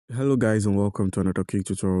Hello guys and welcome to another quick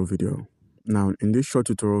tutorial video. Now in this short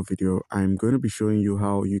tutorial video, I'm going to be showing you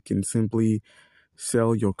how you can simply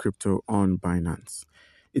sell your crypto on Binance.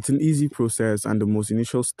 It's an easy process, and the most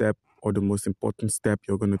initial step or the most important step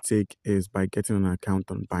you're going to take is by getting an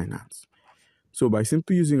account on Binance. So by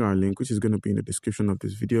simply using our link, which is going to be in the description of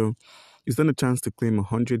this video, you stand a chance to claim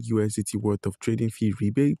 100 USDT worth of trading fee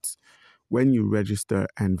rebates when you register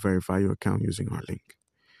and verify your account using our link.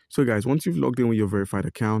 So guys, once you've logged in with your verified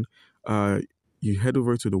account, you head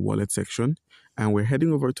over to the wallet section, and we're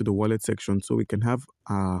heading over to the wallet section so we can have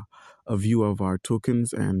a view of our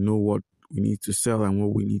tokens and know what we need to sell and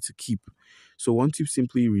what we need to keep. So once you've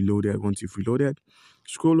reloaded,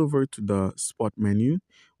 scroll over to the spot menu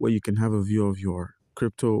where you can have a view of your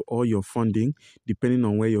crypto or your funding depending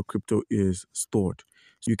on where your crypto is stored.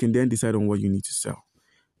 So you can then decide on what you need to sell.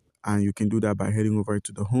 And you can do that by heading over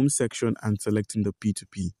to the home section and selecting the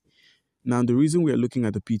P2P. Now, the reason we are looking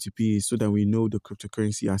at the P2P is so that we know the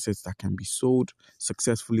cryptocurrency assets that can be sold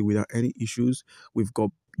successfully without any issues. We've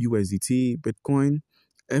got USDT, Bitcoin,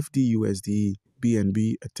 FDUSD,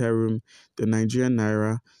 BNB, Ethereum, the Nigerian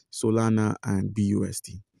Naira, Solana, and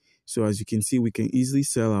BUSD. So as you can see, we can easily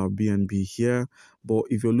sell our BNB here. But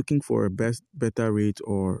if you're looking for a better rate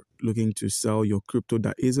or looking to sell your crypto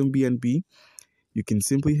that isn't BNB, you can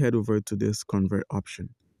simply head over to this convert option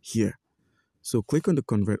here. So click on the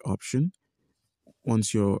convert option.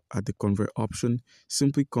 Once you're at the convert option,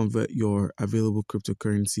 simply convert your available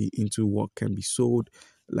cryptocurrency into what can be sold,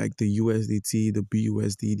 like the USDT, the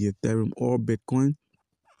BUSD, the Ethereum, or Bitcoin,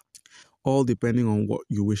 all depending on what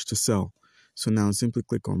you wish to sell. So now simply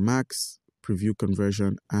click on Max, preview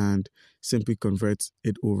conversion, and simply convert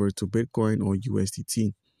it over to Bitcoin or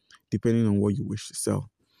USDT, depending on what you wish to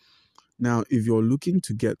sell. Now, if you're looking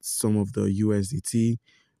to get some of the USDT,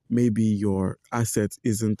 maybe your asset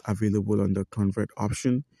isn't available on the convert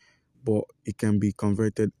option, but it can be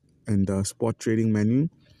converted in the spot trading menu.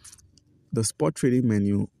 The spot trading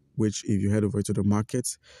menu, which if you head over to the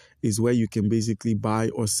markets, is where you can basically buy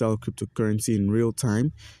or sell cryptocurrency in real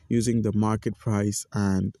time using the market price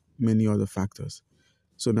and many other factors.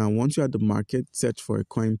 So now once you're at the market, search for a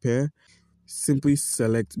coin pair, simply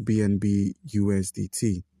select BNB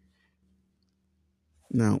USDT.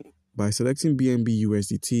 Now, by selecting BNB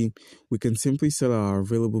USDT, we can simply sell our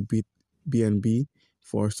available BNB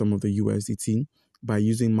for some of the USDT by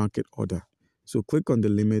using market order. So click on the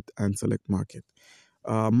limit and select market.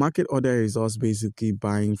 Market order is us basically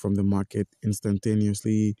buying from the market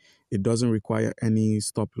instantaneously. It doesn't require any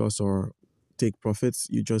stop loss or take profits.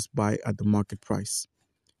 You just buy at the market price.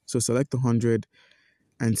 So select 100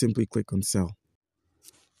 and simply click on sell.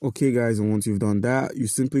 Okay guys, and once you've done that, you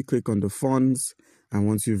simply click on the funds, and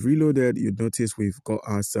once you've reloaded, you notice we've got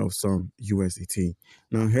ourselves some USDT.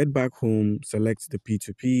 Now head back home, select the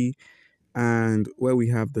P2P, and where we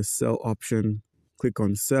have the sell option, click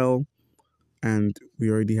on sell, and we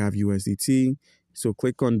already have USDT. So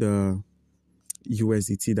click on the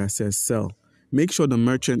USDT that says sell. Make sure the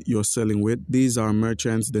merchant you're selling with, these are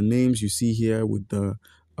merchants, the names you see here with the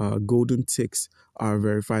golden ticks are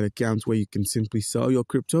verified accounts where you can simply sell your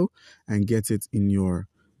crypto and get it in your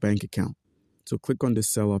bank account. So click on the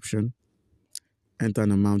sell option, enter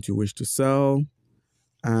an amount you wish to sell,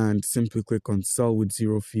 and simply click on sell with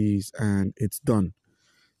 0 fees, and it's done.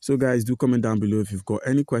 So guys, do comment down below if you've got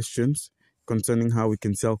any questions concerning how we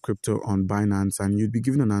can sell crypto on Binance, and you'd be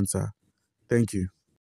given an answer. Thank you.